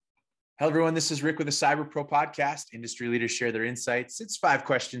Hello, everyone. This is Rick with the Cyber Pro podcast. Industry leaders share their insights. It's 5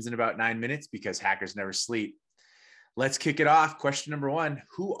 questions in about 9 minutes because hackers never sleep. Let's kick it off. Question number 1,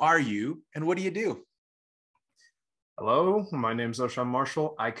 who are you and what do you do? Hello, my name is Ochaun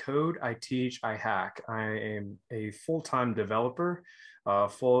Marshall. I code, I teach, I hack. I am a full-time developer.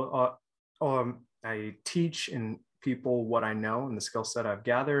 I teach in people what I know and the skill set I've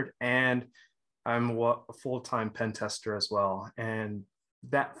gathered, and I'm a full-time pen tester as well. And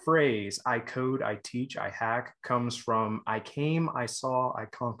that phrase, I code, I teach, I hack, comes from I came, I saw, I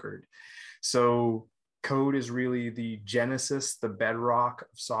conquered. So code is really the genesis, the bedrock of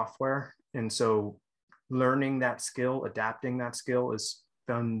software. And so learning that skill, adapting that skill is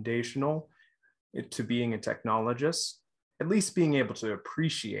foundational to being a technologist. At least being able to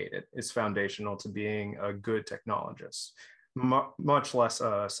appreciate it is foundational to being a good technologist, much less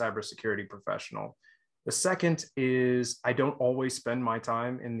a cybersecurity professional. The second is I don't always spend my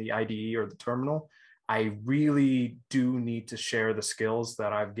time in the IDE or the terminal. I really do need to share the skills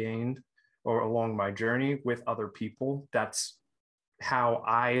that I've gained or along my journey with other people. That's how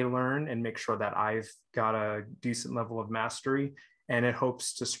I learn and make sure that I've got a decent level of mastery, and it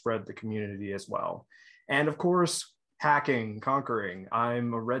hopes to spread the community as well. And of course, hacking, conquering.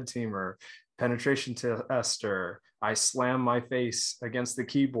 I'm a red teamer, penetration tester. I slam my face against the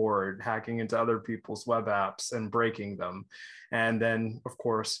keyboard, hacking into other people's web apps and breaking them. And then, of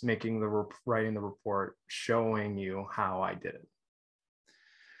course, writing the report, showing you how I did it.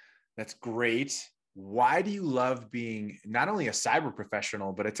 That's great. Why do you love being not only a cyber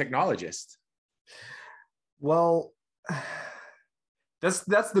professional, but a technologist? Well, that's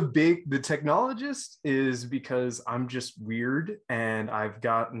the technologist is because I'm just weird, and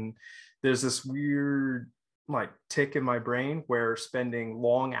there's this weird tick in my brain where spending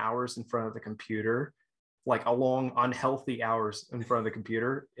long hours in front of the computer, like a long unhealthy hours in front of the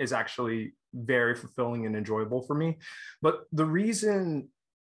computer, is actually very fulfilling and enjoyable for me. But the reason,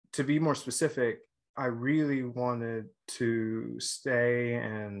 to be more specific, I really wanted to stay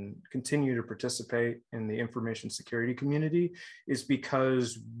and continue to participate in the information security community is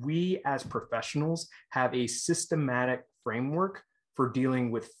because we as professionals have a systematic framework for dealing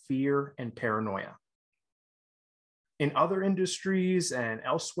with fear and paranoia. In other industries and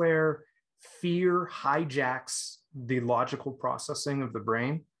elsewhere, fear hijacks the logical processing of the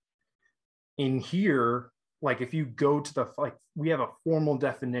brain. In here, if you go to we have a formal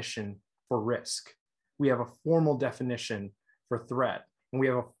definition for risk. We have a formal definition for threat, and we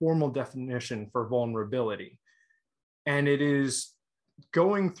have a formal definition for vulnerability. And it is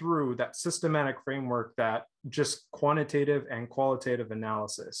going through that systematic framework that just quantitative and qualitative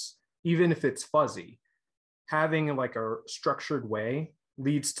analysis, even if it's fuzzy, having a structured way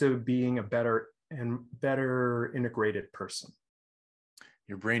leads to being a better integrated person.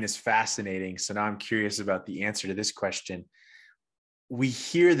 Your brain is fascinating. So now I'm curious about the answer to this question. We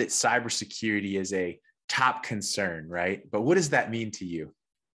hear that cybersecurity is a top concern, right? But what does that mean to you?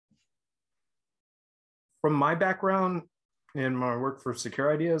 From my background in my work for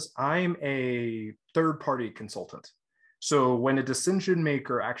Secure Ideas, I'm a third-party consultant. So when a decision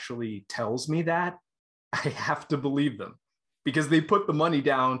maker actually tells me that, I have to believe them because they put the money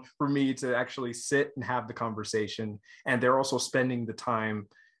down for me to actually sit and have the conversation. And they're also spending the time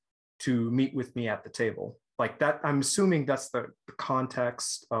to meet with me at the table. Like that, I'm assuming that's the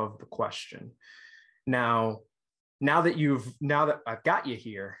context of the question. Now that I've got you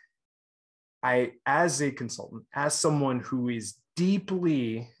here, I, as a consultant, as someone who is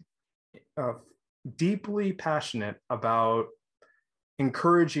deeply passionate about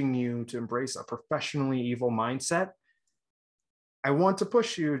encouraging you to embrace a professionally evil mindset, I want to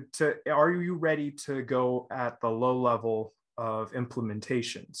push you to, are you ready to go at the low level of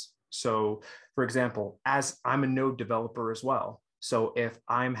implementations? So for example, as I'm a Node developer as well. So if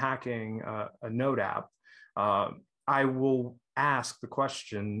I'm hacking a Node app, I will ask the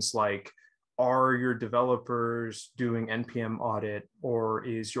questions like, are your developers doing NPM audit, or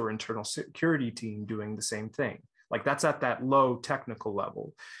is your internal security team doing the same thing? Like that's at that low technical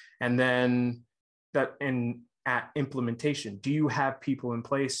level. And then at implementation, do you have people in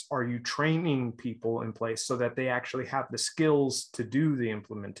place? Are you training people in place so that they actually have the skills to do the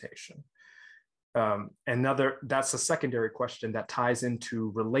implementation? That's a secondary question that ties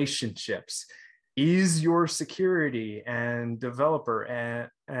into relationships. Is your security and developer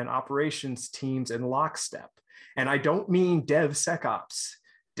and operations teams in lockstep? And I don't mean DevSecOps.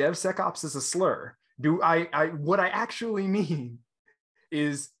 DevSecOps is a slur. What I actually mean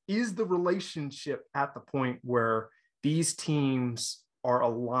is the relationship at the point where these teams are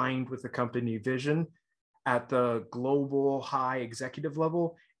aligned with the company vision at the global high executive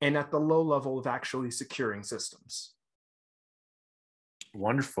level, and at the low level of actually securing systems.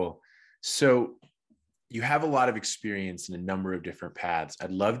 Wonderful. So you have a lot of experience in a number of different paths.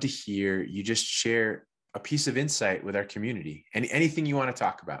 I'd love to hear you just share a piece of insight with our community. Anything you want to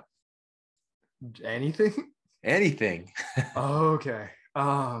talk about? Anything? Anything. Okay.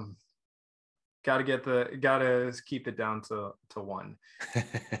 Gotta keep it down to one.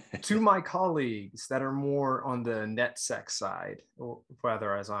 To my colleagues that are more on the NetSec side, or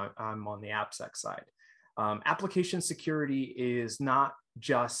rather as I'm on the AppSec side, application security is not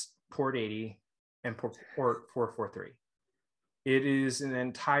just port 80 and port 443. It is an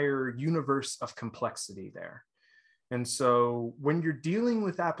entire universe of complexity there. And so when you're dealing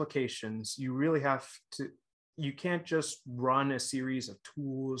with applications, you really have to, you can't just run a series of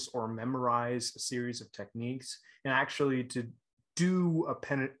tools or memorize a series of techniques, and actually to do a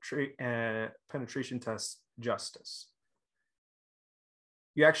penetration test justice.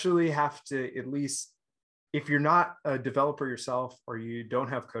 You actually have to, at least if you're not a developer yourself or you don't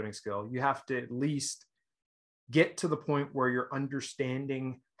have coding skill, you have to at least get to the point where you're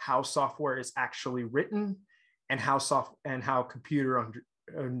understanding how software is actually written and how computer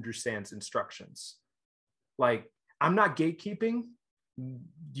understands instructions. Like, I'm not gatekeeping.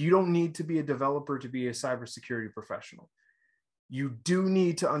 You don't need to be a developer to be a cybersecurity professional. You do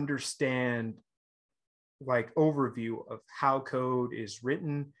need to understand like overview of how code is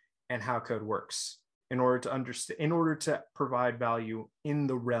written and how code works in order to understand, in order to provide value in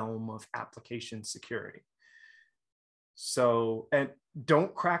the realm of application security. So, and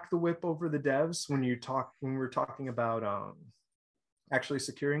don't crack the whip over the devs when we're talking about actually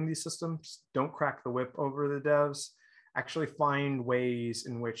securing these systems. Don't crack the whip over the devs. Actually find ways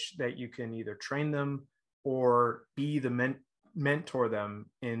in which that you can either train them or be the mentor them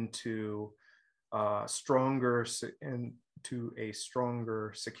into a stronger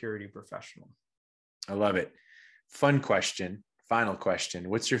security professional. I love it. Fun question. Final question.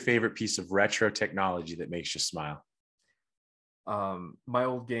 What's your favorite piece of retro technology that makes you smile? My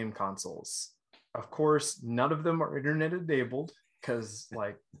old game consoles. Of course, none of them are internet enabled because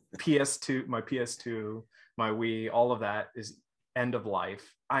like PS2, my Wii, all of that is end of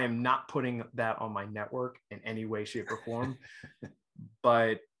life. I am not putting that on my network in any way, shape, or form.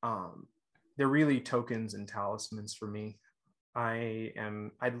 But they're really tokens and talismans for me.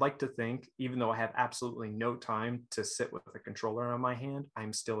 I'd like to think, even though I have absolutely no time to sit with a controller on my hand,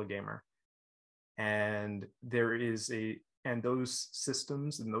 I'm still a gamer. And those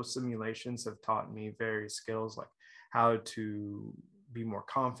systems and those simulations have taught me various skills, like how to be more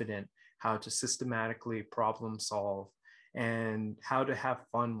confident, how to systematically problem solve, and how to have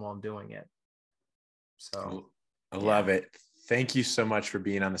fun while doing it. So I love it. Thank you so much for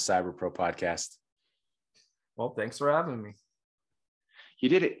being on the Cyber Pro podcast. Well, thanks for having me. You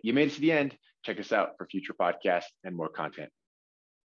did it. You made it to the end. Check us out for future podcasts and more content.